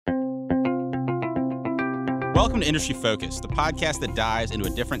Welcome to Industry Focus, the podcast that dives into a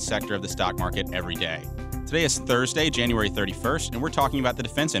different sector of the stock market every day. Today is Thursday, January 31st, and we're talking about the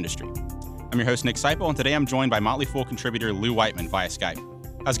defense industry. I'm your host, Nick Seipel, and today I'm joined by Motley Fool contributor Lou Whiteman via Skype.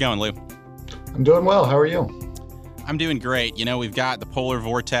 How's it going, Lou? I'm doing well. How are you? I'm doing great. You know, we've got the polar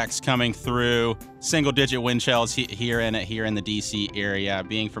vortex coming through, single-digit wind chills here in the D.C. area.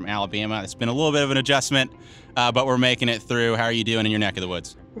 Being from Alabama, it's been a little bit of an adjustment, but we're making it through. How are you doing in your neck of the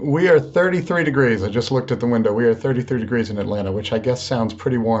woods? We are 33 degrees. I just looked at the window. We are 33 degrees in Atlanta, which I guess sounds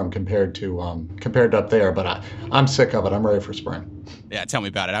pretty warm compared to up there. But I'm sick of it. I'm ready for spring. Yeah, tell me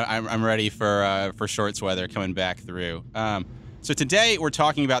about it. I'm ready for shorts weather coming back through. So today we're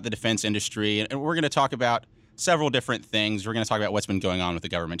talking about the defense industry, and we're going to talk about several different things. We're going to talk about what's been going on with the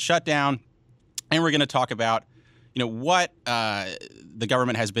government shutdown, and we're going to talk about, what the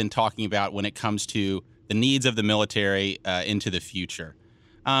government has been talking about when it comes to the needs of the military into the future.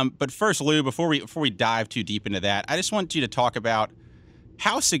 But first, Lou, before we dive too deep into that, I just want you to talk about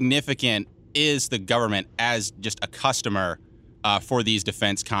how significant is the government as just a customer for these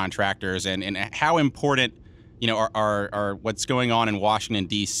defense contractors, and how important, are what's going on in Washington,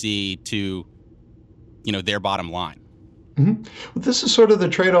 D.C. to, their bottom line. Mm-hmm. Well, this is sort of the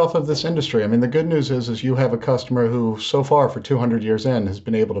trade-off of this industry. I mean, the good news is you have a customer who, so far for 200 years in, has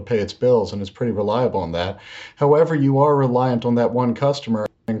been able to pay its bills and is pretty reliable on that. However, you are reliant on that one customer.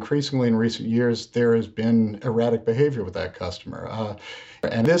 Increasingly in recent years, there has been erratic behavior with that customer.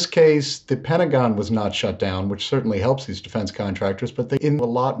 And in this case, the Pentagon was not shut down, which certainly helps these defense contractors, but they do a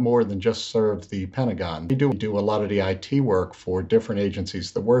lot more than just serve the Pentagon. They do a lot of the IT work for different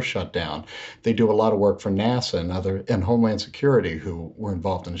agencies that were shut down. They do a lot of work for NASA and Homeland Security, who were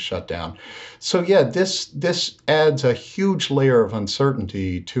involved in the shutdown. So yeah, this adds a huge layer of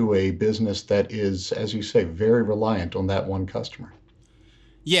uncertainty to a business that is, as you say, very reliant on that one customer.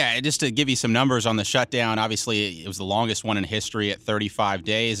 Yeah, just to give you some numbers on the shutdown, obviously it was the longest one in history at 35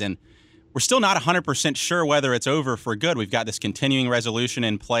 days, and we're still not 100% sure whether it's over for good. We've got this continuing resolution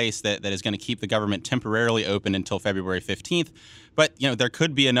in place that is going to keep the government temporarily open until February 15th, but there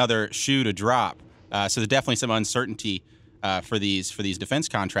could be another shoe to drop. So there's definitely some uncertainty for these defense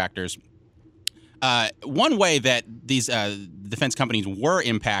contractors. One way that these defense companies were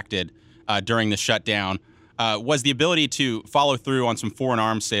impacted during the shutdown was the ability to follow through on some foreign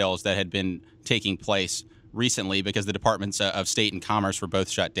arms sales that had been taking place recently because the Departments of State and Commerce were both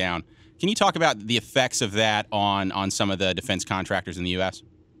shut down. Can you talk about the effects of that on some of the defense contractors in the U.S.?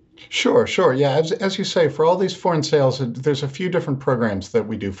 Sure. Yeah, as you say, for all these foreign sales, there's a few different programs that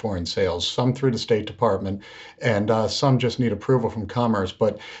we do foreign sales, some through the State Department, and some just need approval from Commerce.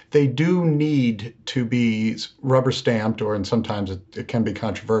 But they do need to be rubber stamped, and sometimes it can be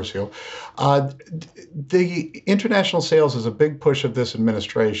controversial. The international sales is a big push of this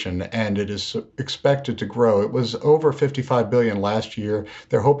administration, and it is expected to grow. It was over $55 billion last year.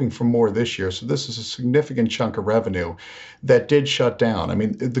 They're hoping for more this year. So this is a significant chunk of revenue that did shut down. I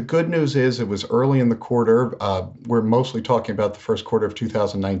mean, the good news is it was early in the quarter. We're mostly talking about the first quarter of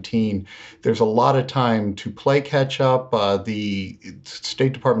 2019. There's a lot of time to play catch up. The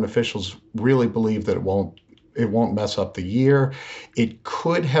State Department officials really believe that it won't mess up the year. It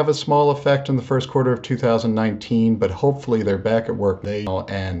could have a small effect in the first quarter of 2019, but hopefully they're back at work now.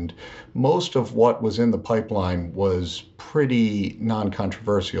 And most of what was in the pipeline was pretty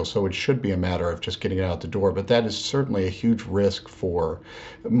non-controversial, so it should be a matter of just getting it out the door. But that is certainly a huge risk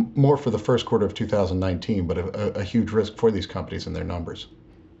more for the first quarter of 2019, but a huge risk for these companies and their numbers.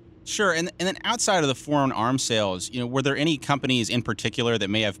 Sure. And then outside of the foreign arms sales, were there any companies in particular that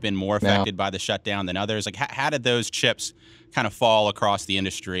may have been more affected by the shutdown than others? Like, how did those chips kind of fall across the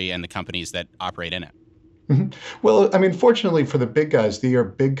industry and the companies that operate in it? Mm-hmm. Well, I mean, fortunately for the big guys, they are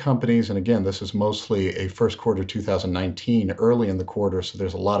big companies. And again, this is mostly a first quarter 2019, early in the quarter. So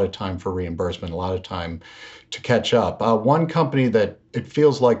there's a lot of time for reimbursement, a lot of time to catch up. One company that it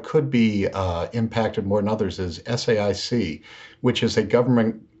feels like could be impacted more than others is SAIC, which is a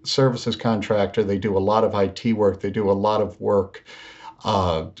government services contractor. They do a lot of IT work. They do a lot of work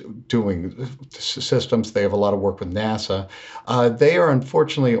doing systems. They have a lot of work with NASA. They are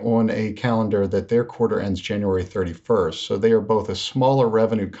unfortunately on a calendar that their quarter ends January 31st. So they are both a smaller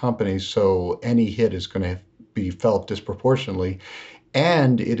revenue company, so any hit is going to be felt disproportionately.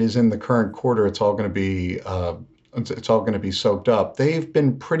 And it is in the current quarter. It's all going to be soaked up. They've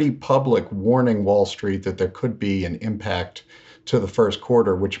been pretty public warning Wall Street that there could be an impact to the first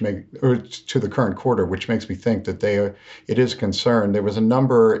quarter, or to the current quarter, which makes me think that it is a concern. There was a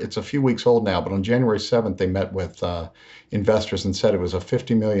number, it's a few weeks old now, but on January 7th, they met with investors and said it was a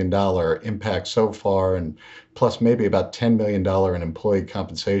 $50 million impact so far, and plus maybe about $10 million in employee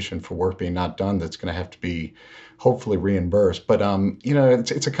compensation for work being not done that's going to have to be hopefully reimbursed. But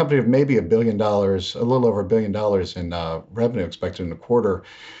it's a company of maybe $1 billion, a little over $1 billion in revenue expected in the quarter.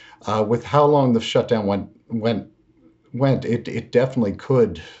 With how long the shutdown went, it definitely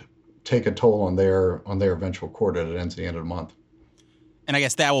could take a toll on their eventual quarter that ends at the end of the month. And I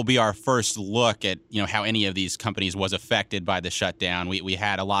guess that will be our first look at how any of these companies was affected by the shutdown. We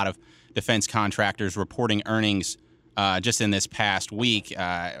had a lot of defense contractors reporting earnings just in this past week.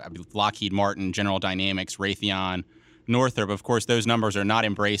 Lockheed Martin, General Dynamics, Raytheon, Northrop. Of course, those numbers are not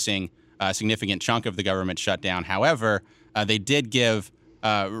embracing a significant chunk of the government shutdown. However, they did give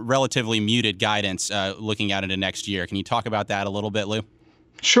relatively muted guidance looking out into next year. Can you talk about that a little bit, Lou?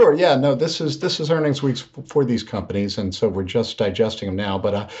 Sure. Yeah. No. This is earnings weeks for these companies, and so we're just digesting them now.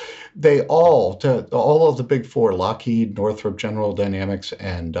 But all of the big four, Lockheed, Northrop, General Dynamics,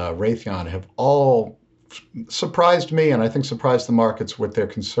 and Raytheon, have all surprised me, and I think surprised the markets with their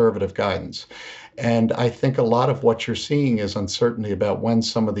conservative guidance. And I think a lot of what you're seeing is uncertainty about when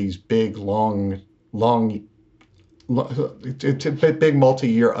some of these big, big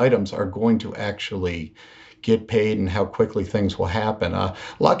multi-year items are going to actually get paid and how quickly things will happen.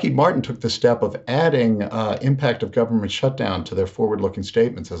 Lockheed Martin took the step of adding impact of government shutdown to their forward-looking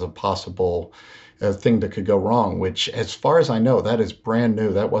statements as a possible thing that could go wrong, which, as far as I know, that is brand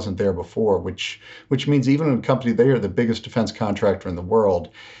new. That wasn't there before, which means even in a company, they are the biggest defense contractor in the world.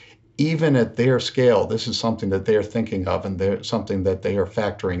 Even at their scale, this is something that they are thinking of, and they're something that they are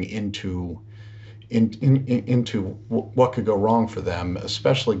factoring into what could go wrong for them,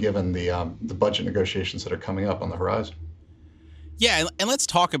 especially given the budget negotiations that are coming up on the horizon. Yeah, and let's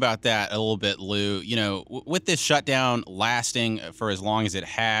talk about that a little bit, Lou. With this shutdown lasting for as long as it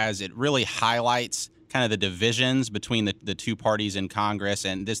has, it really highlights kind of the divisions between the two parties in Congress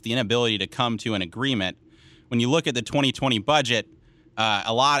and the inability to come to an agreement. When you look at the 2020 budget,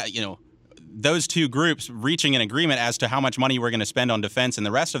 a lot of, those two groups reaching an agreement as to how much money we're going to spend on defense and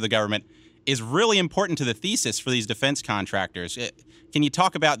the rest of the government is really important to the thesis for these defense contractors. Can you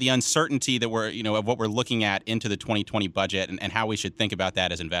talk about the uncertainty that of what we're looking at into the 2020 budget and how we should think about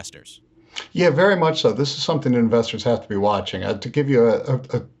that as investors? Yeah, very much so. This is something that investors have to be watching. To give you a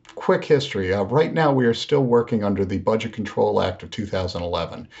quick history, right now we are still working under the Budget Control Act of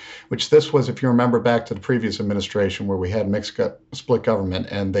 2011, which this was, if you remember back to the previous administration where we had mixed split government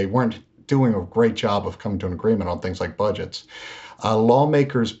and they weren't doing a great job of coming to an agreement on things like budgets.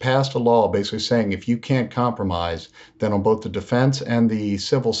 Lawmakers passed a law basically saying if you can't compromise, then on both the defense and the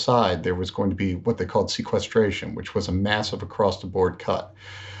civil side, there was going to be what they called sequestration, which was a massive across-the-board cut.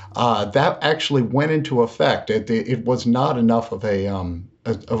 That actually went into effect. It was not enough of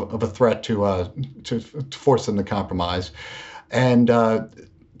a threat to force them to compromise, and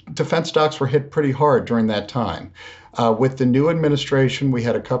defense stocks were hit pretty hard during that time. With the new administration, we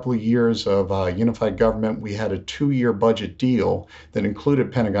had a couple of years of unified government. We had a 2-year budget deal that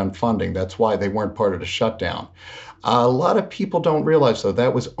included Pentagon funding. That's why they weren't part of the shutdown. A lot of people don't realize, though,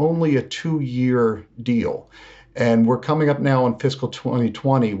 that was only a 2-year deal. And we're coming up now in fiscal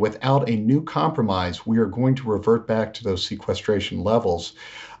 2020. Without a new compromise, we are going to revert back to those sequestration levels.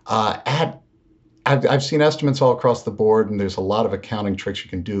 I've seen estimates all across the board, and there's a lot of accounting tricks you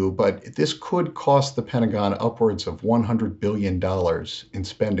can do, but this could cost the Pentagon upwards of $100 billion in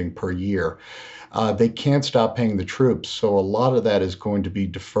spending per year. They can't stop paying the troops, so a lot of that is going to be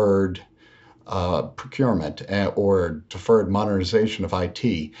deferred procurement or deferred modernization of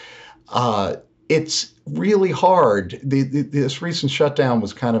IT. It's really hard. This recent shutdown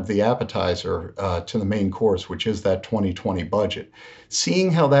was kind of the appetizer to the main course, which is that 2020 budget.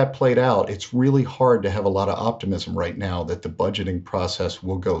 Seeing how that played out, it's really hard to have a lot of optimism right now that the budgeting process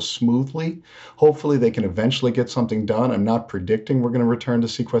will go smoothly. Hopefully they can eventually get something done. I'm not predicting we're going to return to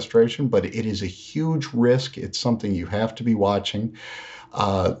sequestration, but it is a huge risk. It's something you have to be watching.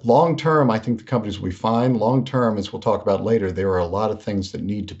 Long term, I think the companies will be fine. Long term, as we'll talk about later, there are a lot of things that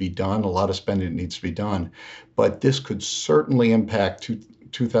need to be done, a lot of spending that needs to be done. But this could certainly impact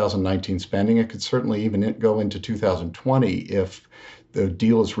 2019 spending. It could certainly even go into 2020 if the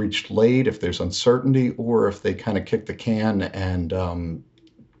deal is reached late, if there's uncertainty, or if they kind of kick the can and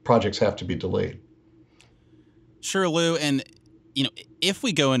projects have to be delayed. Sure, Lou. And if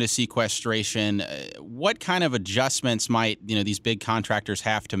we go into sequestration, what kind of adjustments might these big contractors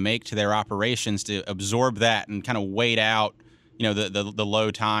have to make to their operations to absorb that and kind of wait out the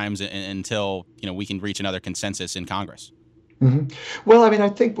low times until we can reach another consensus in Congress? hmm Well, I mean, I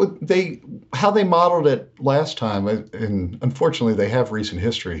think how they modeled it last time, and unfortunately they have recent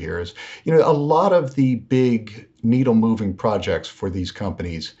history here, is, a lot of the big needle moving projects for these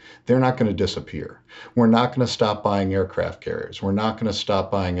companies, they're not going to disappear. We're not going to stop buying aircraft carriers. We're not going to stop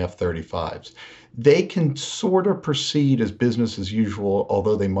buying F-35s. They can sort of proceed as business as usual,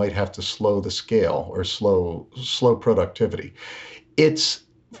 although they might have to slow the scale or slow productivity. It's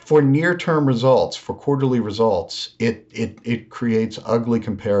for near-term results, for quarterly results, it creates ugly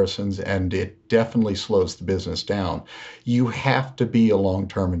comparisons, and it definitely slows the business down. You have to be a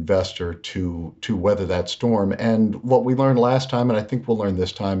long-term investor to weather that storm. And what we learned last time, and I think we'll learn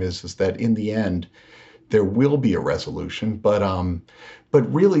this time, is that in the end, there will be a resolution. But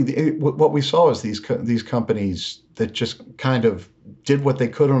really, what we saw is these companies that just kind of did what they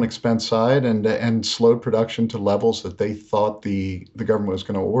could on expense side and slowed production to levels that they thought the government was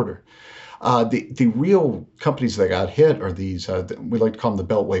going to order. The real companies that got hit are these, we like to call them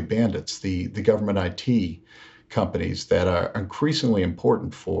the Beltway bandits, the government IT companies that are increasingly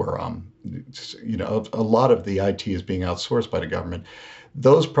important for, a lot of the IT is being outsourced by the government.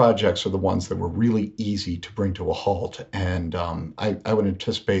 Those projects are the ones that were really easy to bring to a halt. And I would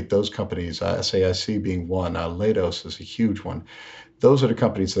anticipate those companies, SAIC being one, Leidos is a huge one. Those are the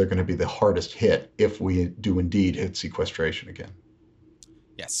companies that are going to be the hardest hit if we do indeed hit sequestration again.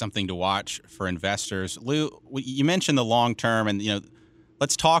 Yeah, something to watch for investors. Lou, you mentioned the long term, and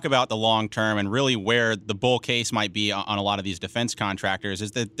let's talk about the long term and really where the bull case might be on a lot of these defense contractors.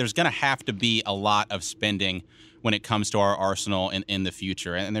 Is that there's going to have to be a lot of spending when it comes to our arsenal in the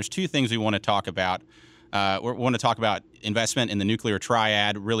future. And there's two things we want to talk about. We want to talk about investment in the nuclear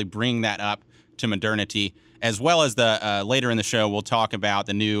triad, really bring that up to modernity, as well as the later in the show, we'll talk about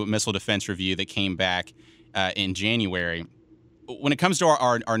the new missile defense review that came back in January. When it comes to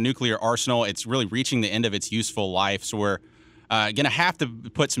our nuclear arsenal, it's really reaching the end of its useful life. So we're going to have to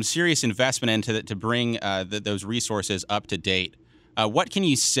put some serious investment into it to bring those resources up to date. What can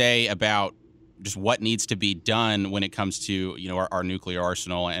you say about just what needs to be done when it comes to our nuclear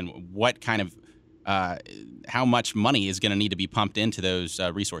arsenal, and what kind of how much money is going to need to be pumped into those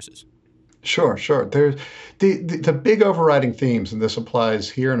resources? Sure, sure. There's the big overriding themes, and this applies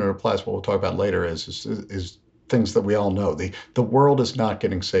here and it applies what we'll talk about later, is things that we all know. The world is not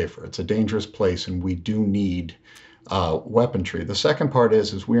getting safer. It's a dangerous place, and we do need weaponry. The second part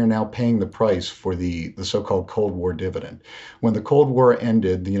is we are now paying the price for the so-called Cold War dividend. When the Cold War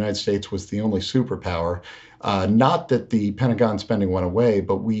ended, the United States was the only superpower. Not that the Pentagon spending went away,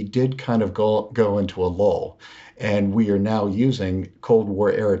 but we did kind of go into a lull. And we are now using Cold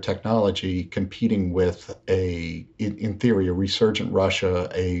War era technology, competing with in theory, a resurgent Russia,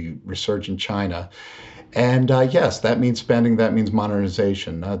 a resurgent China. And yes, that means spending, that means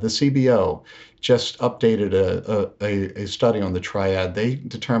modernization. The CBO just updated a study on the triad. They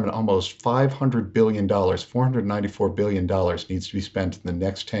determined almost $500 billion, $494 billion needs to be spent in the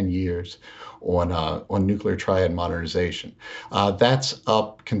next 10 years on nuclear triad modernization. That's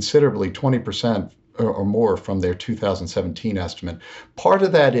up considerably, 20% or more from their 2017 estimate. Part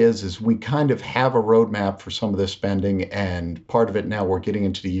of that is we kind of have a roadmap for some of this spending, and part of it now we're getting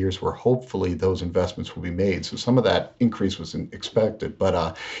into the years where hopefully those investments will be made. So some of that increase was expected,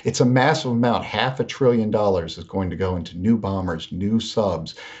 but it's a massive amount. $500 billion is going to go into new bombers, new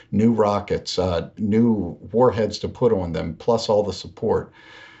subs, new rockets, new warheads to put on them, plus all the support.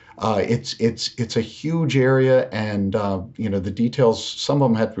 It's a huge area, and the details. Some of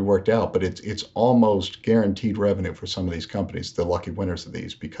them have to be worked out, but it's almost guaranteed revenue for some of these companies, the lucky winners of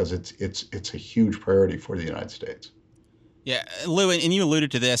these, because it's a huge priority for the United States. Yeah, Lou, and you alluded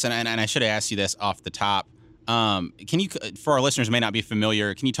to this, and I should have asked you this off the top. Can you, for our listeners who may not be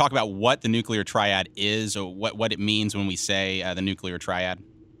familiar, can you talk about what the nuclear triad is, or what it means when we say the nuclear triad?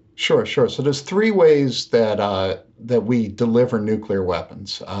 Sure, sure. So there's three ways that we deliver nuclear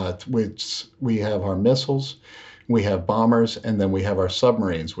weapons. Which we have our missiles, we have bombers, and then we have our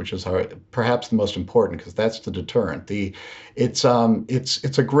submarines, which is perhaps the most important because that's the deterrent. It's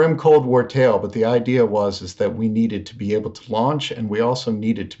a grim Cold War tale, but the idea is that we needed to be able to launch, and we also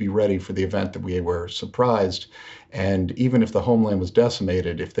needed to be ready for the event that we were surprised. And even if the homeland was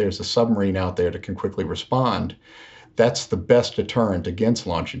decimated, if there's a submarine out there that can quickly respond, that's the best deterrent against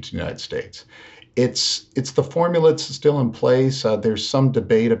launching to the United States. It's the formula that's still in place. There's some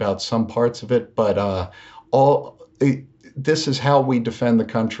debate about some parts of it, but this is how we defend the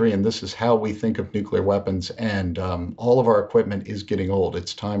country, and this is how we think of nuclear weapons. And all of our equipment is getting old.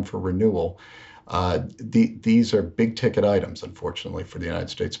 It's time for renewal. These are big ticket items, unfortunately, for the United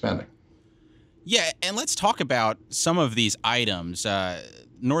States spending. Yeah, and let's talk about some of these items.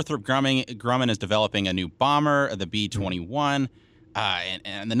 Northrop Grumman is developing a new bomber, the B-21.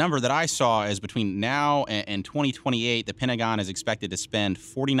 And the number that I saw is between now and 2028, the Pentagon is expected to spend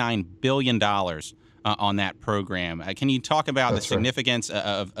 $49 billion on that program. Can you talk about the That's right. significance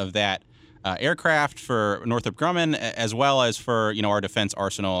of that aircraft for Northrop Grumman, as well as for our defense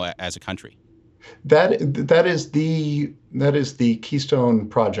arsenal as a country? That is the keystone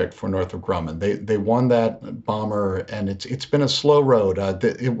project for Northrop Grumman. They won that bomber, and it's been a slow road.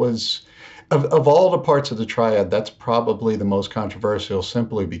 It was of all the parts of the triad, that's probably the most controversial,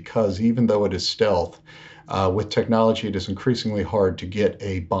 simply because even though it is stealth, with technology, it is increasingly hard to get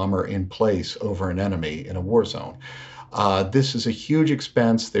a bomber in place over an enemy in a war zone. This is a huge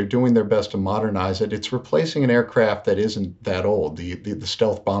expense. They're doing their best to modernize it. It's replacing an aircraft that isn't that old, the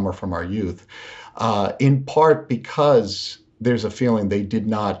stealth bomber from our youth, in part because there's a feeling they did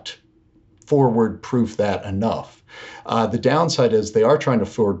not forward proof that enough. The downside is they are trying to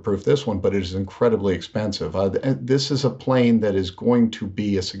forward proof this one, but it is incredibly expensive. This is a plane that is going to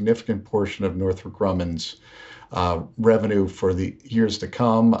be a significant portion of Northrop Grumman's revenue for the years to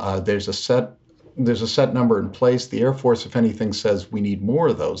come. There's a set number in place. The Air Force, if anything, says we need more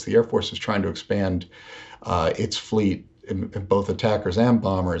of those. The Air Force is trying to expand its fleet in both attackers and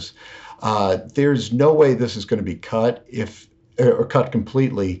bombers. There's no way this is going to be cut or cut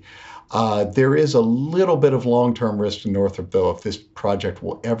completely. There is a little bit of long-term risk to Northrop, though, if this project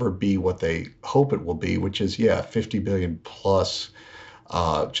will ever be what they hope it will be, which is, 50 billion plus,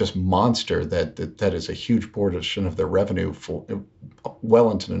 just monster. That is a huge portion of their revenue for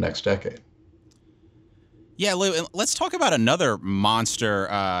well into the next decade. Yeah, Lou, and let's talk about another monster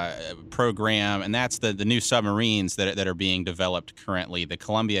program, and that's the new submarines that are being developed currently, the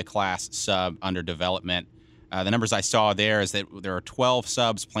Columbia-class sub under development. The numbers I saw there is that there are 12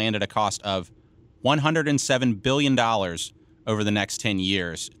 subs planned at a cost of $107 billion over the next 10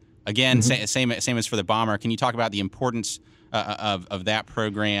 years. Again, Mhm. same as for the bomber. Can you talk about the importance of that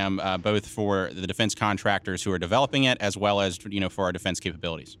program, both for the defense contractors who are developing it, as well as for our defense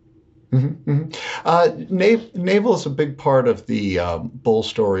capabilities? Naval is a big part of the bull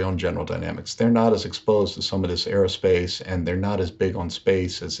story on General Dynamics. They're not as exposed to some of this aerospace, and they're not as big on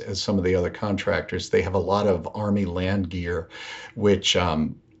space as some of the other contractors. They have a lot of Army land gear, which,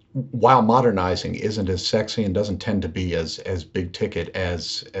 while modernizing, isn't as sexy and doesn't tend to be as big ticket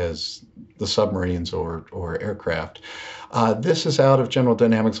as the submarines or aircraft. This is out of General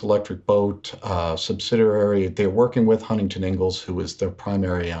Dynamics Electric Boat subsidiary. They're working with Huntington Ingalls, who is their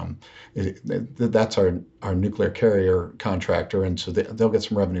primary. That's our nuclear carrier contractor, and so they'll get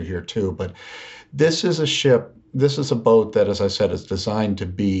some revenue here too. But this is a ship. This is a boat that, as I said, is designed to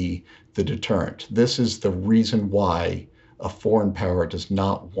be the deterrent. This is the reason why a foreign power does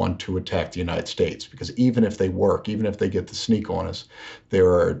not want to attack the United States, because even if they work, even if they get the sneak on us, there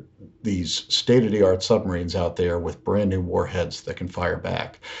are these state-of-the-art submarines out there with brand new warheads that can fire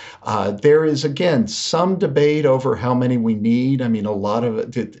back. There is, again, some debate over how many we need. I mean, a lot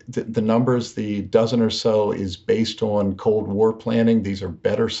of it, the numbers, the dozen or so, is based on Cold War planning. These are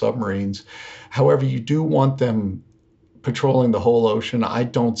better submarines. However, you do want them patrolling the whole ocean. I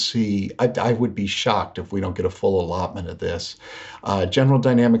would be shocked if we don't get a full allotment of this. General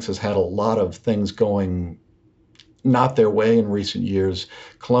Dynamics has had a lot of things going not their way in recent years.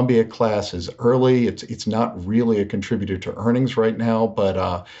 Columbia class is early. It's not really a contributor to earnings right now,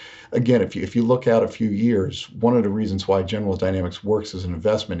 but again, if you look out a few years, one of the reasons why General Dynamics works as an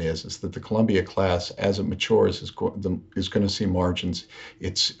investment is that the Columbia class, as it matures, is going to see margins.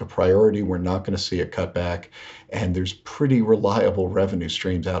 It's a priority. We're not going to see a cutback, and there's pretty reliable revenue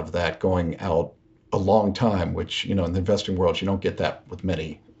streams out of that going out a long time, which, in the investing world, you don't get that with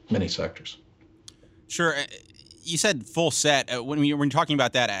many sectors. Sure. You said full set. When you're talking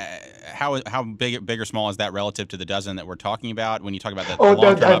about that, how big or small is that relative to the dozen that we're talking about when you talk about the Oh,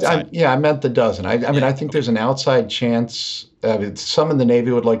 long-term upside? yeah, I meant the dozen. I mean, Yeah. I think Okay. there's an outside chance. Some in the Navy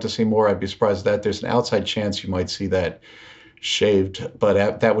would like to see more. I'd be surprised that there's an outside chance you might see that shaved,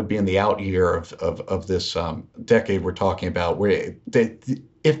 but that would be in the out year of this decade we're talking about, where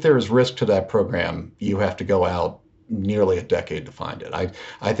if there is risk to that program, you have to go out nearly a decade to find it.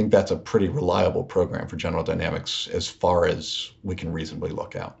 I think that's a pretty reliable program for General Dynamics as far as we can reasonably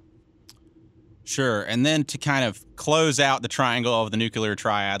look out. Sure. And then to kind of close out the triangle of the nuclear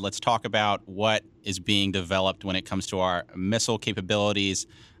triad, let's talk about what is being developed when it comes to our missile capabilities.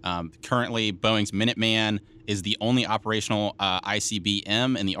 Currently, Boeing's Minuteman is the only operational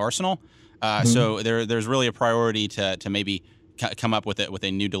ICBM in the arsenal. So there's really a priority to maybe come up with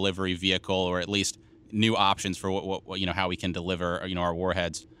a new delivery vehicle, or at least new options for what how we can deliver our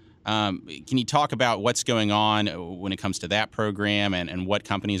warheads. Can you talk about what's going on when it comes to that program and what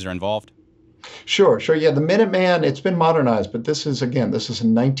companies are involved? Sure, sure. Yeah, the Minuteman, it's been modernized, but this is a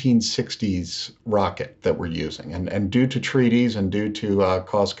 1960s rocket that we're using. And due to treaties and due to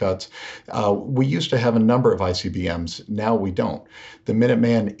cost cuts, we used to have a number of ICBMs. Now we don't. The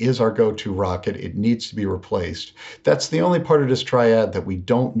Minuteman is our go-to rocket. It needs to be replaced. That's the only part of this triad that we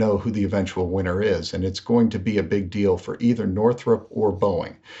don't know who the eventual winner is. And it's going to be a big deal for either Northrop or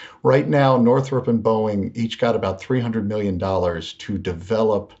Boeing. Right now, Northrop and Boeing each got about $300 million to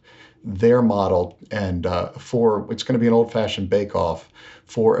develop their model, and for it's going to be an old-fashioned bake-off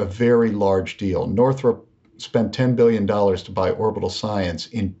for a very large deal. Northrop spent $10 billion to buy Orbital Science,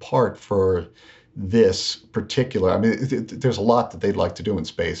 in part for this particular. I mean, there's a lot that they'd like to do in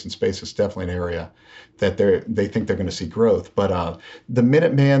space, and space is definitely an area that they think they're going to see growth. But the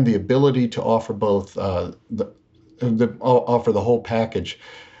Minuteman, the ability to offer both offer the whole package.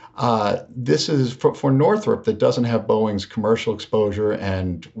 This is for Northrop that doesn't have Boeing's commercial exposure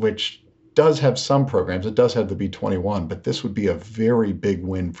and which does have some programs. It does have the B-21, but this would be a very big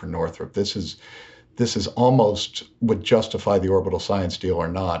win for Northrop. This is almost would justify the Orbital Science deal or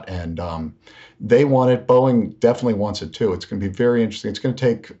not. And they want it. Boeing definitely wants it too. It's going to be very interesting. It's going to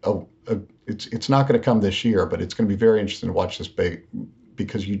take it's not going to come this year, but it's going to be very interesting to watch this big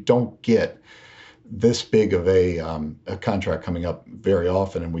because you don't get this big of a contract coming up very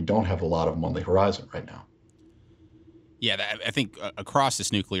often, and we don't have a lot of them on the horizon right now. Yeah, I think across this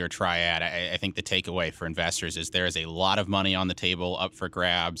nuclear triad, I think the takeaway for investors is there is a lot of money on the table up for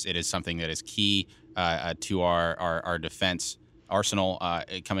grabs. It is something that is key to our defense arsenal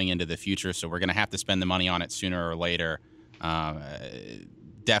coming into the future. So we're going to have to spend the money on it sooner or later.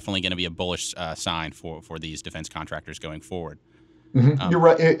 Definitely going to be a bullish sign for these defense contractors going forward. You're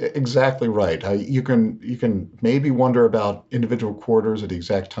right, exactly right. You can maybe wonder about individual quarters or the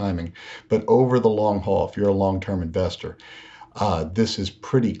exact timing, but over the long haul, if you're a long-term investor, this is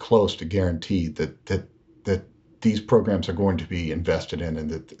pretty close to guaranteed that these programs are going to be invested in, and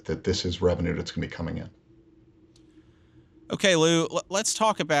that this is revenue that's going to be coming in. Okay, Lou, let's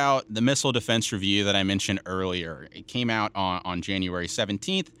talk about the Missile Defense Review that I mentioned earlier. It came out on January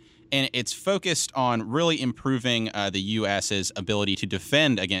 17th. And it's focused on really improving the U.S.'s ability to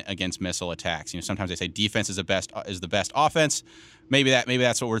defend against missile attacks. Sometimes they say defense is the best offense. Maybe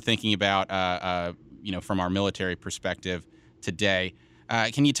that's what we're thinking about. From our military perspective today.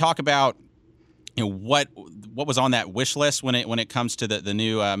 Can you talk about what was on that wish list when it comes to the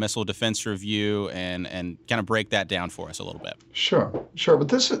new Missile Defense Review and kind of break that down for us a little bit? Sure. But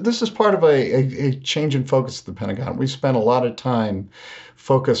this is part of a change in focus at the Pentagon. We spent a lot of time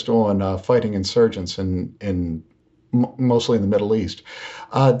focused on fighting insurgents mostly in the Middle East.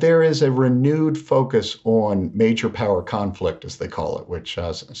 There is a renewed focus on major power conflict, as they call it, which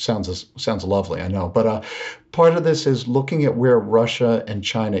sounds lovely, I know. But part of this is looking at where Russia and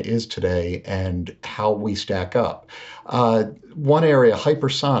China is today and how we stack up. One area,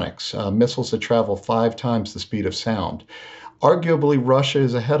 hypersonics, missiles that travel 5 times the speed of sound. Arguably, Russia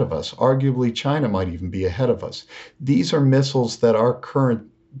is ahead of us. Arguably, China might even be ahead of us. These are missiles that our current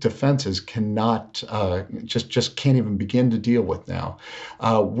defenses cannot just can't even begin to deal with now.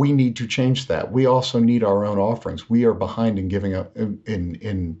 We need to change that. We also need our own offerings. We are behind in giving up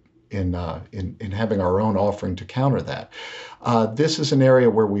in having our own offering to counter that. This is an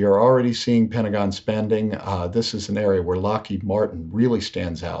area where we are already seeing Pentagon spending. This is an area where Lockheed Martin really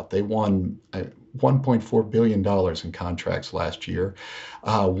stands out. They won $1.4 billion in contracts last year.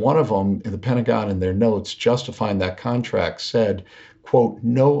 One of them, in the Pentagon, in their notes justifying that contract, said, quote,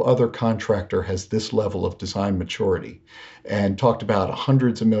 "No other contractor has this level of design maturity," and talked about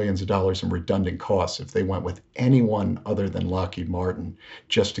hundreds of millions of dollars in redundant costs if they went with anyone other than Lockheed Martin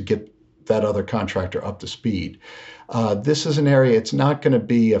just to get that other contractor up to speed. This is an area, it's not going to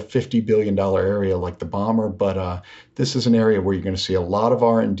be a $50 billion area like the bomber, but this is an area where you're going to see a lot of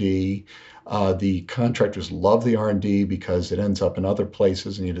R&D. The contractors love the R&D because it ends up in other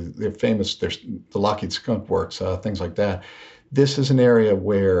places, and they're famous. There's the Lockheed Skunk Works, things like that. This is an area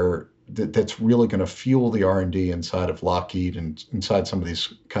where that's really going to fuel the R&D inside of Lockheed and inside some of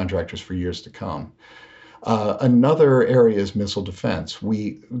these contractors for years to come. Another area is missile defense.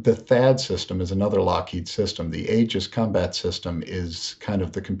 The THAAD system is another Lockheed system. The Aegis combat system is kind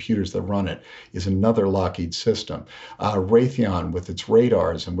of the computers that run it, is another Lockheed system. Raytheon with its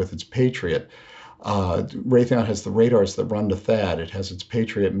radars and with its Patriot. Raytheon has the radars that run to THAAD. It has its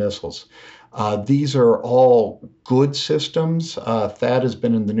Patriot missiles. These are all good systems. THAAD has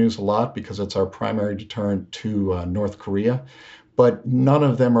been in the news a lot because it's our primary deterrent to North Korea. but none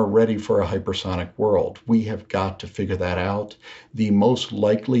of them are ready for a hypersonic world. We have got to figure that out. The most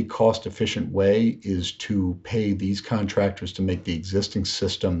likely cost efficient way is to pay these contractors to make the existing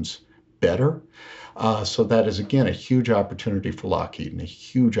systems better. So that is, again, a huge opportunity for Lockheed and a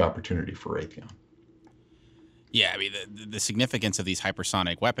huge opportunity for Raytheon. Yeah, I mean, the significance of these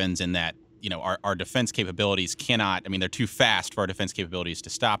hypersonic weapons in that, our defense capabilities cannot, I mean, they're too fast for our defense capabilities to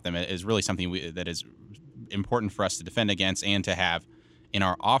stop them, is really something that is important for us to defend against and to have in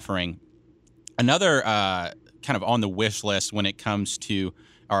our offering. Another kind of on the wish list when it comes to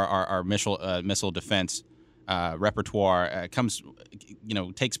our missile defense repertoire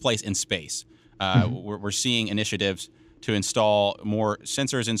takes place in space. We're seeing initiatives to install more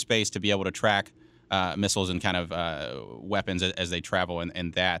sensors in space to be able to track missiles and kind of weapons as they travel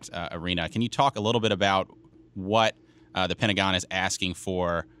in that arena. Can you talk a little bit about what the Pentagon is asking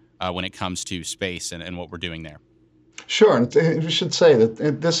for when it comes to space and what we're doing there? Sure, and we should say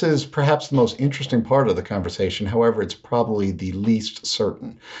that this is perhaps the most interesting part of the conversation. However, it's probably the least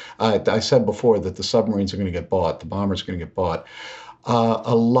certain. I said before that the submarines are going to get bought, the bombers are going to get bought.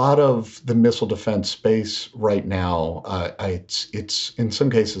 A lot of the missile defense space right now, it's in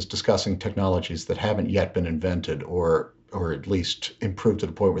some cases discussing technologies that haven't yet been invented or at least improved to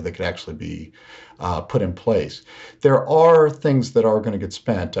the point where they could actually be put in place. There are things that are going to get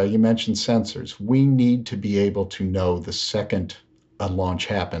spent. You mentioned sensors. We need to be able to know the second a launch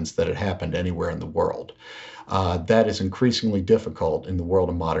happens that it happened anywhere in the world. That is increasingly difficult in the world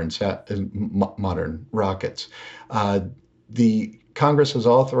of modern rockets. The Congress has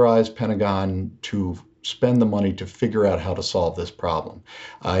authorized Pentagon to spend the money to figure out how to solve this problem.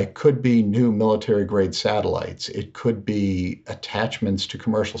 It could be new military-grade satellites. It could be attachments to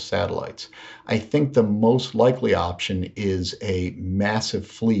commercial satellites. I think the most likely option is a massive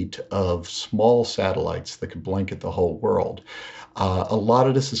fleet of small satellites that could blanket the whole world. A lot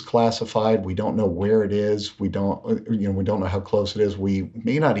of this is classified. We don't know where it is. We don't know how close it is. We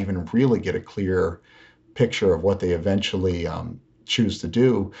may not even really get a clear picture of what they eventually choose to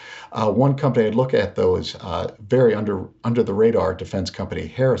do. One company I'd look at, though, is very under the radar defense company,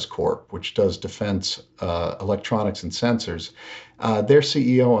 Harris Corp, which does defense electronics and sensors. Their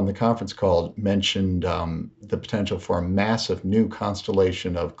CEO on the conference call mentioned the potential for a massive new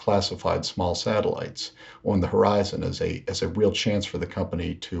constellation of classified small satellites on the horizon as a real chance for the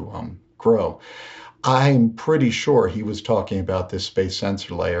company to grow. I'm pretty sure he was talking about this space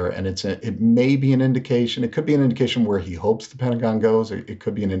sensor layer, and it may be an indication. It could be an indication where he hopes the Pentagon goes. It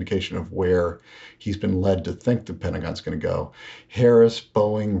could be an indication of where he's been led to think the Pentagon's going to go. Harris,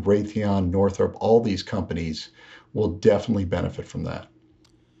 Boeing, Raytheon, Northrop, all these companies will definitely benefit from that.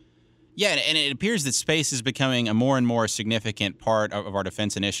 Yeah, and it appears that space is becoming a more and more significant part of our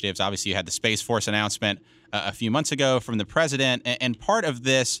defense initiatives. Obviously, you had the Space Force announcement a few months ago from the president, and part of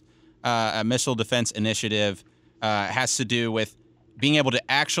this a missile defense initiative has to do with being able to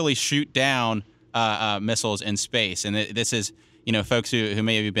actually shoot down missiles in space. And this is, folks who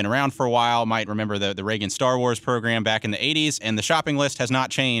may have been around for a while might remember the Reagan Star Wars program back in the 80s, and the shopping list has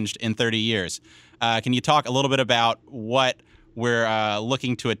not changed in 30 years. Can you talk a little bit about what we're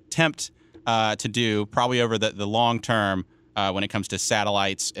looking to attempt to do, probably over the long term, when it comes to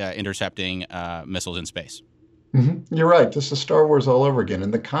satellites intercepting missiles in space? Mm-hmm. You're right. This is Star Wars all over again,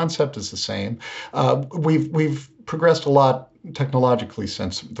 and the concept is the same. We've progressed a lot technologically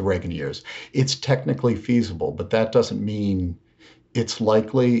since the Reagan years. It's technically feasible, but that doesn't mean it's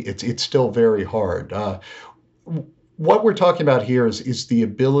likely. It's still very hard. What we're talking about here is the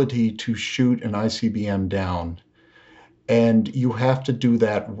ability to shoot an ICBM down, and you have to do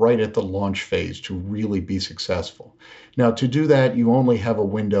that right at the launch phase to really be successful. Now, to do that, you only have a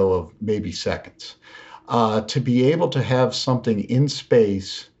window of maybe seconds. To be able to have something in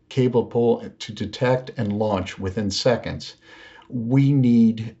space capable to detect and launch within seconds, we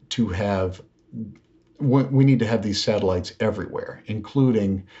need to have these satellites everywhere,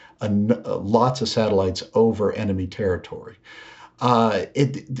 including lots of satellites over enemy territory.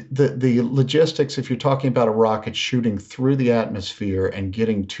 The logistics, if you're talking about a rocket shooting through the atmosphere and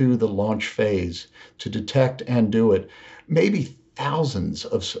getting to the launch phase to detect and do it, maybe thousands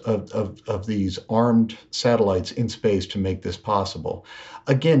of these armed satellites in space to make this possible.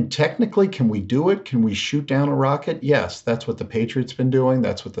 Again, technically, can we do it? Can we shoot down a rocket? Yes, that's what the Patriot's been doing.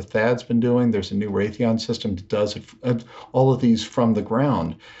 That's what the THAAD's been doing. There's a new Raytheon system that does it, all of these from the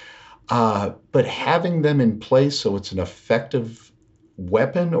ground. But having them in place so it's an effective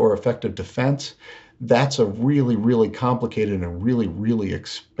weapon or effective defense, that's a really, really complicated and really, really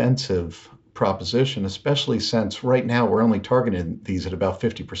expensive proposition, especially since right now we're only targeting these at about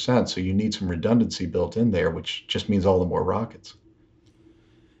 50%. So you need some redundancy built in there, which just means all the more rockets.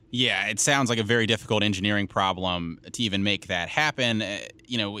 Yeah, it sounds like a very difficult engineering problem to even make that happen.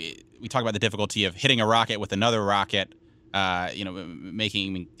 We talk about the difficulty of hitting a rocket with another rocket.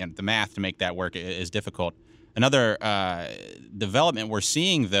 Making the math to make that work is difficult. Another development we're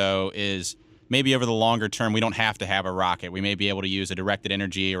seeing, though, is maybe over the longer term, we don't have to have a rocket. We may be able to use a directed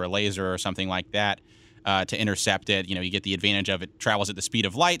energy or a laser or something like that to intercept it. You get the advantage of it travels at the speed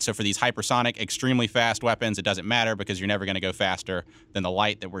of light. So for these hypersonic, extremely fast weapons, it doesn't matter because you're never going to go faster than the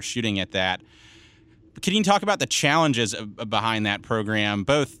light that we're shooting at that. Can you talk about the challenges behind that program,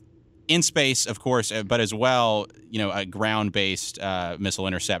 both in space, of course, but as well, a ground-based missile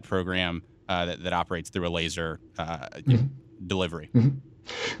intercept program that operates through a laser delivery? Mm-hmm.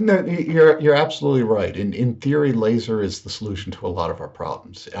 No, you're absolutely right. In theory, laser is the solution to a lot of our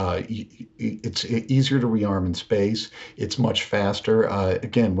problems. It's easier to rearm in space. It's much faster.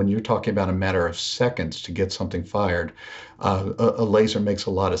 Again, when you're talking about a matter of seconds to get something fired, a laser makes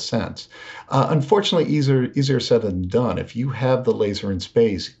a lot of sense. Unfortunately, easier said than done. If you have the laser in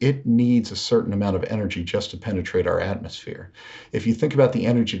space, it needs a certain amount of energy just to penetrate our atmosphere. If you think about the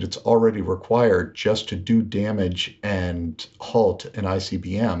energy that's already required just to do damage and halt an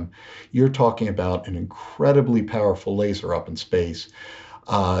ICBM, you're talking about an incredibly powerful laser up in space.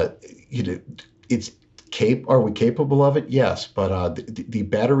 Are we capable of it? Yes, but the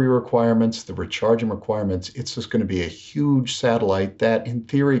battery requirements, the recharging requirements, it's just going to be a huge satellite that, in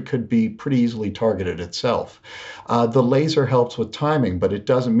theory, could be pretty easily targeted itself. The laser helps with timing, but it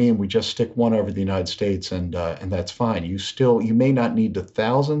doesn't mean we just stick one over the United States and that's fine. You may not need the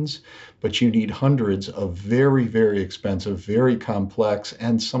thousands, but you need hundreds of very, very expensive, very complex,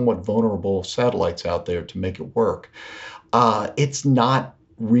 and somewhat vulnerable satellites out there to make it work. It's not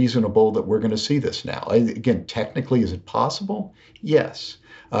reasonable that we're going to see this now. Again, technically, is it possible? Yes.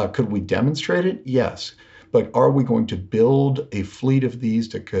 Could we demonstrate it? Yes. But are we going to build a fleet of these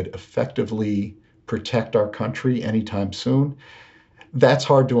that could effectively protect our country anytime soon? That's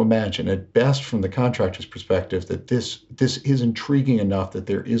hard to imagine. At best, from the contractor's perspective, that this is intriguing enough that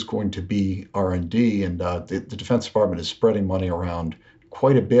there is going to be R&D, and the Defense Department is spreading money around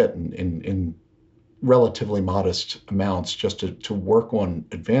quite a bit in relatively modest amounts just to work on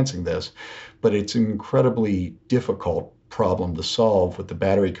advancing this. But it's an incredibly difficult problem to solve with the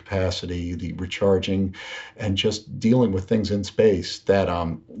battery capacity, the recharging, and just dealing with things in space that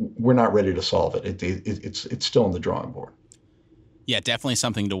we're not ready to solve it. It's still on the drawing board. Yeah, definitely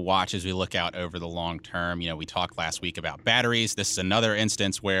something to watch as we look out over the long term. We talked last week about batteries. This is another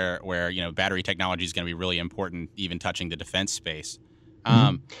instance where battery technology is going to be really important, even touching the defense space.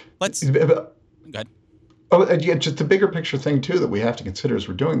 Let's go ahead. Oh, yeah, just the bigger picture thing too that we have to consider as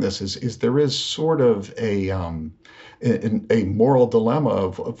we're doing this is there is sort of a moral dilemma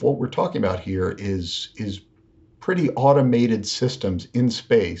of what we're talking about here is pretty automated systems in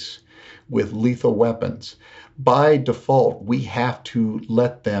space with lethal weapons. By default, we have to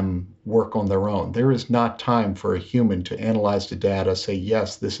let them work on their own. There is not time for a human to analyze the data, say,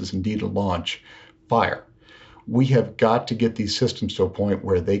 yes, this is indeed a launch, fire. We have got to get these systems to a point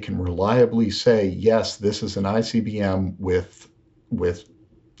where they can reliably say, yes, this is an ICBM with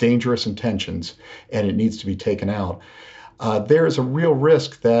dangerous intentions, and it needs to be taken out. There is a real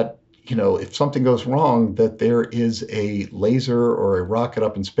risk that, if something goes wrong, that there is a laser or a rocket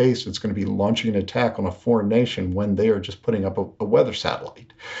up in space that's going to be launching an attack on a foreign nation when they are just putting up a weather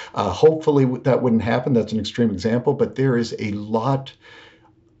satellite. Hopefully that wouldn't happen. That's an extreme example, but there is a lot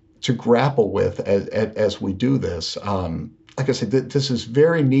to grapple with as we do this. Like I said, this is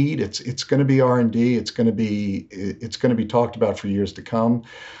very neat. It's going to be R&D. It's going to be talked about for years to come.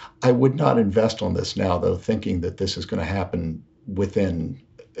 I would not invest on this now, though, thinking that this is going to happen within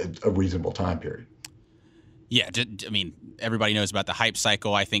a reasonable time period. Yeah, everybody knows about the hype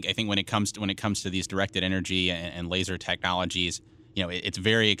cycle. I think when it comes to these directed energy and laser technologies, it's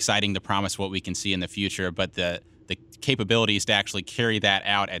very exciting to promise what we can see in the future, but the capabilities to actually carry that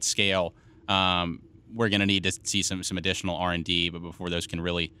out at scale, we're going to need to see some additional R&D, but before those can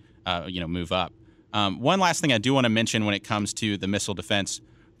really move up. One last thing I do want to mention when it comes to the missile defense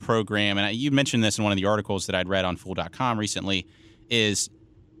program, and you mentioned this in one of the articles that I'd read on Fool.com recently, is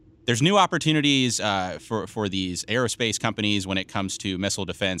there's new opportunities for these aerospace companies when it comes to missile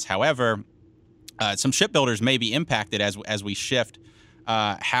defense. However, some shipbuilders may be impacted as we shift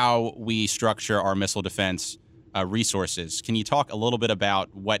how we structure our missile defense resources. Can you talk a little bit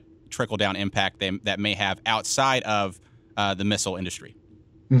about what trickle-down impact that may have outside of the missile industry?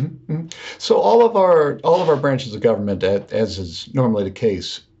 Mm-hmm. So all of our branches of government, as is normally the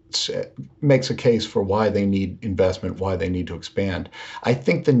case, makes a case for why they need investment, why they need to expand. I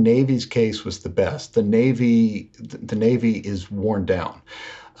think the Navy's case was the best. The Navy is worn down.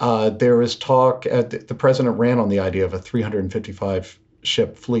 There is talk, the president ran on the idea of a 355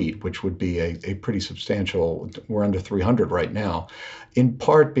 ship fleet, which would be a pretty substantial, we're under 300 right now, in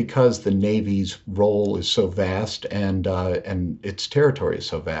part because the Navy's role is so vast and its territory is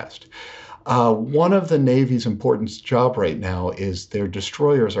so vast. One of the Navy's important job right now is their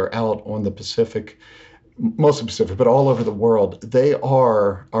destroyers are out on the Pacific, mostly Pacific, but all over the world. They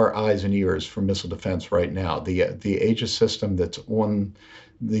are our eyes and ears for missile defense right now. The Aegis system that's on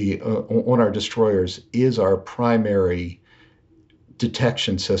our destroyers is our primary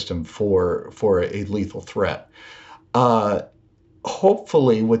detection system for a lethal threat.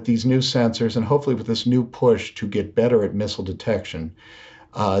 Hopefully, with these new sensors and hopefully with this new push to get better at missile detection,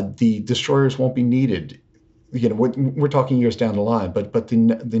 the destroyers won't be needed. We're talking years down the line, but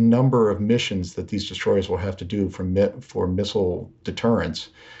the number of missions that these destroyers will have to do for missile deterrence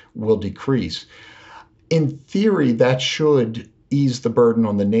will decrease. In theory, that should ease the burden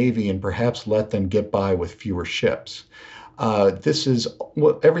on the Navy and perhaps let them get by with fewer ships.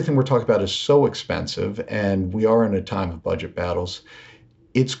 Everything we're talking about is so expensive, and we are in a time of budget battles.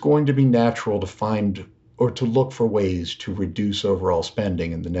 It's going to be natural to find or to look for ways to reduce overall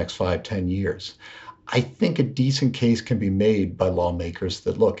spending in the next 5-10 years. I think a decent case can be made by lawmakers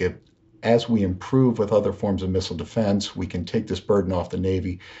that, look, as we improve with other forms of missile defense, we can take this burden off the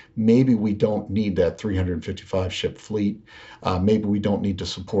Navy. Maybe we don't need that 355 ship fleet. Maybe we don't need to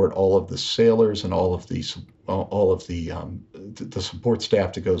support all of the sailors and all of the support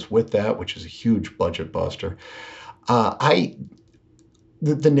staff that goes with that, which is a huge budget buster. The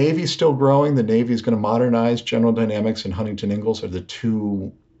Navy is still growing. The Navy is going to modernize. General Dynamics and Huntington Ingalls are the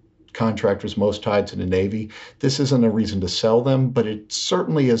two contractors most tied to the Navy. This isn't a reason to sell them, but it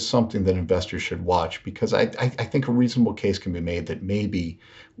certainly is something that investors should watch, because I think a reasonable case can be made that maybe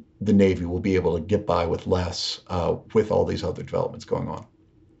the Navy will be able to get by with less with all these other developments going on.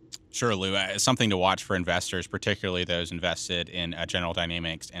 Sure, Lou. Something to watch for investors, particularly those invested in General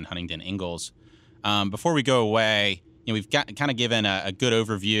Dynamics and Huntington Ingalls. Before we go away, we've kind of given a good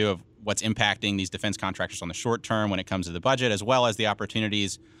overview of what's impacting these defense contractors on the short term when it comes to the budget, as well as the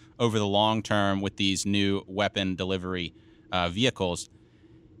opportunities over the long term with these new weapon delivery vehicles.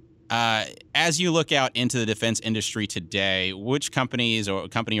 As you look out into the defense industry today, which companies or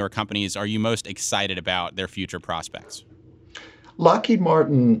companies are you most excited about their future prospects? Lockheed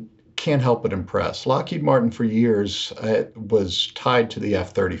Martin can't help but impress. Lockheed Martin for years was tied to the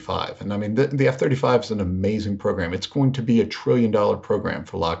F-35. And I mean, the F-35 is an amazing program. It's going to be $1 trillion program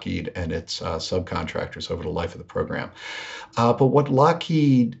for Lockheed and its subcontractors over the life of the program. But what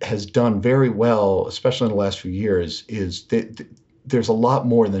Lockheed has done very well, especially in the last few years, is that there's a lot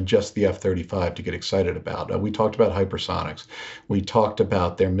more than just the F-35 to get excited about. We talked about hypersonics. We talked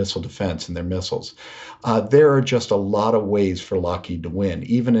about their missile defense and their missiles. There are just a lot of ways for Lockheed to win,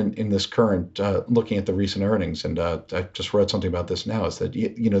 even in this current, looking at the recent earnings, and I just read something about this now, is that,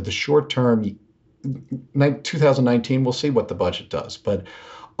 the short term, 2019, we'll see what the budget does. But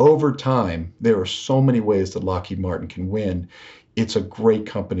over time, there are so many ways that Lockheed Martin can win. It's a great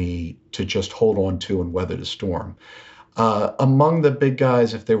company to just hold on to and weather the storm. Among the big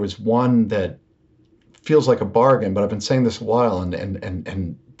guys, if there was one that feels like a bargain, but I've been saying this a while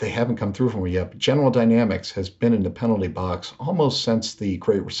and they haven't come through for me yet, but General Dynamics has been in the penalty box almost since the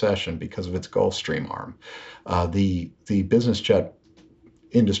Great Recession because of its Gulfstream arm. The business jet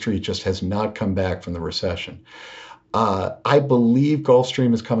industry just has not come back from the recession. I believe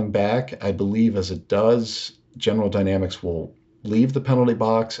Gulfstream is coming back. I believe as it does, General Dynamics will leave the penalty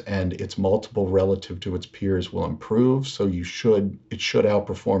box and its multiple relative to its peers will improve. So it should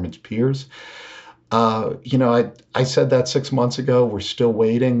outperform its peers. I said that 6 months ago. We're still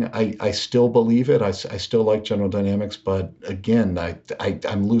waiting. I still believe it. I still like General Dynamics, but again,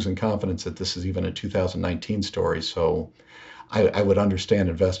 I'm losing confidence that this is even a 2019 story. So I would understand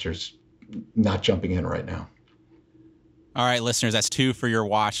investors not jumping in right now. All right, listeners, that's 2 for your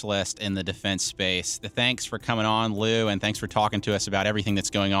watch list in the defense space. Thanks for coming on, Lou, and thanks for talking to us about everything that's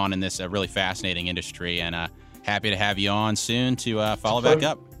going on in this really fascinating industry. And happy to have you on soon to follow back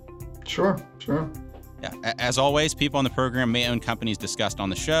up. Sure. Yeah. As always, people on the program may own companies discussed on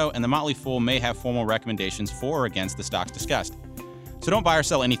the show, and the Motley Fool may have formal recommendations for or against the stocks discussed. So don't buy or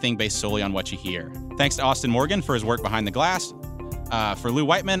sell anything based solely on what you hear. Thanks to Austin Morgan for his work behind the glass. For Lou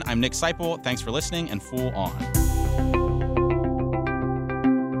Whiteman, I'm Nick Seipel. Thanks for listening, and Fool on.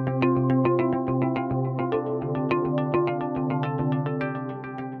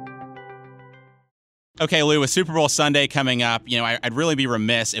 Okay, Lou, with Super Bowl Sunday coming up, I'd really be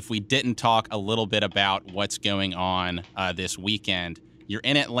remiss if we didn't talk a little bit about what's going on this weekend. You're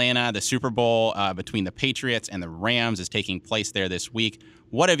in Atlanta. The Super Bowl between the Patriots and the Rams is taking place there this week.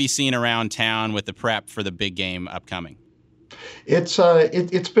 What have you seen around town with the prep for the big game upcoming?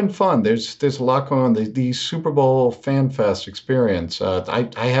 It's been fun. There's a lot going on. The Super Bowl Fan Fest experience. I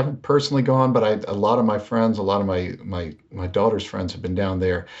haven't personally gone, but a lot of my friends, a lot of my daughter's friends have been down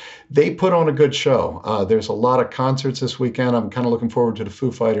there. They put on a good show. There's a lot of concerts this weekend. I'm kind of looking forward to the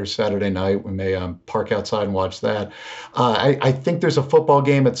Foo Fighters Saturday night. We may park outside and watch that. I think there's a football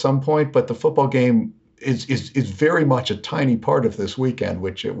game at some point, but the football game is very much a tiny part of this weekend,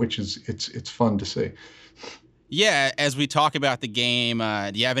 which is it's fun to see. Yeah, as we talk about the game,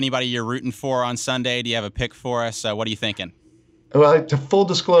 do you have anybody you're rooting for on Sunday? Do you have a pick for us? What are you thinking? Well, to full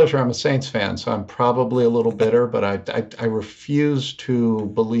disclosure, I'm a Saints fan, so I'm probably a little bitter, but I refuse to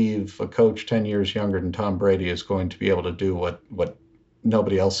believe a coach 10 years younger than Tom Brady is going to be able to do what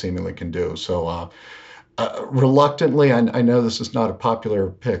nobody else seemingly can do. So reluctantly, I know this is not a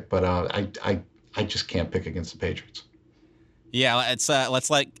popular pick, but I just can't pick against the Patriots. Yeah, let's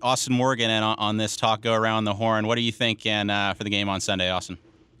let Austin Morgan in on this talk go around the horn. What are you thinking for the game on Sunday, Austin?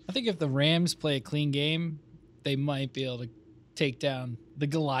 I think if the Rams play a clean game, they might be able to take down the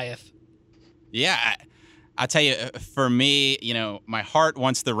Goliath. Yeah, I'll tell you, for me, my heart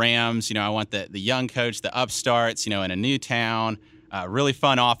wants the Rams. I want the young coach, the upstarts, in a new town, really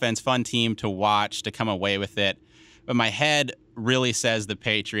fun offense, fun team to watch, to come away with it. But my head really says the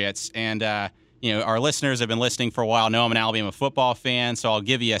Patriots. And, our listeners have been listening for a while know I'm an Alabama football fan, so I'll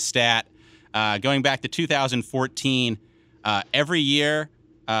give you a stat. Going back to 2014, every year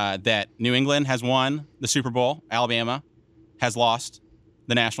that New England has won the Super Bowl, Alabama has lost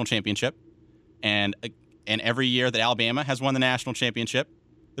the national championship. And every year that Alabama has won the national championship,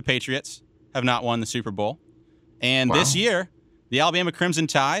 the Patriots have not won the Super Bowl. And This year, the Alabama Crimson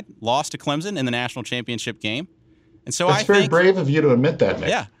Tide lost to Clemson in the national championship game. And so That's very brave of you to admit that, Nick.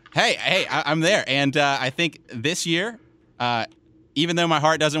 Yeah. Hey, I'm there. And I think this year, even though my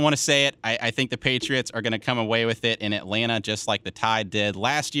heart doesn't want to say it, I think the Patriots are going to come away with it in Atlanta, just like the Tide did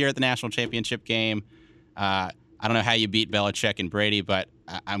last year at the national championship game. I don't know how you beat Belichick and Brady, but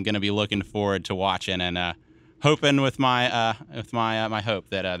I'm going to be looking forward to watching and hoping with my hope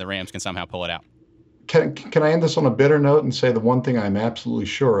that the Rams can somehow pull it out. Can I end this on a bitter note and say the one thing I'm absolutely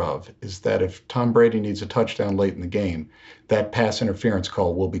sure of is that if Tom Brady needs a touchdown late in the game, that pass interference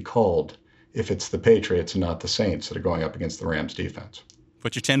call will be called if it's the Patriots and not the Saints that are going up against the Rams defense.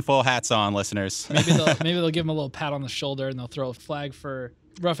 Put your tinfoil hats on, listeners. Maybe they'll give him a little pat on the shoulder and they'll throw a flag for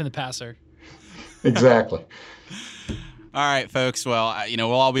roughing the passer. Exactly. All right, folks. Well,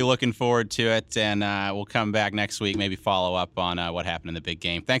 we'll all be looking forward to it, and we'll come back next week, maybe follow up on what happened in the big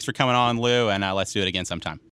game. Thanks for coming on, Lou, and let's do it again sometime.